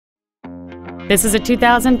This is a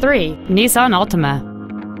 2003 Nissan Altima.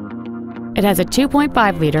 It has a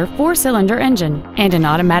 2.5-liter four-cylinder engine and an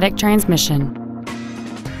automatic transmission.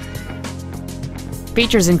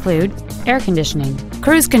 Features include air conditioning,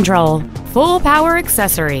 cruise control, full power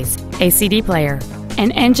accessories, a CD player,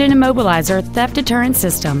 an engine immobilizer theft deterrent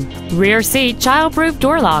system, rear seat child-proof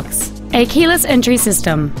door locks, a keyless entry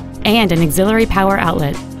system, and an auxiliary power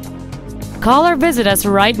outlet. Call or visit us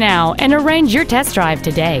right now and arrange your test drive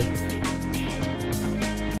today.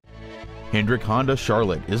 Hendrick Honda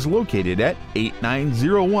Charlotte is located at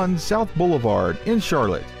 8901 South Boulevard in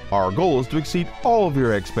Charlotte. Our goal is to exceed all of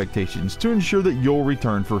your expectations to ensure that you'll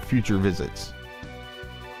return for future visits.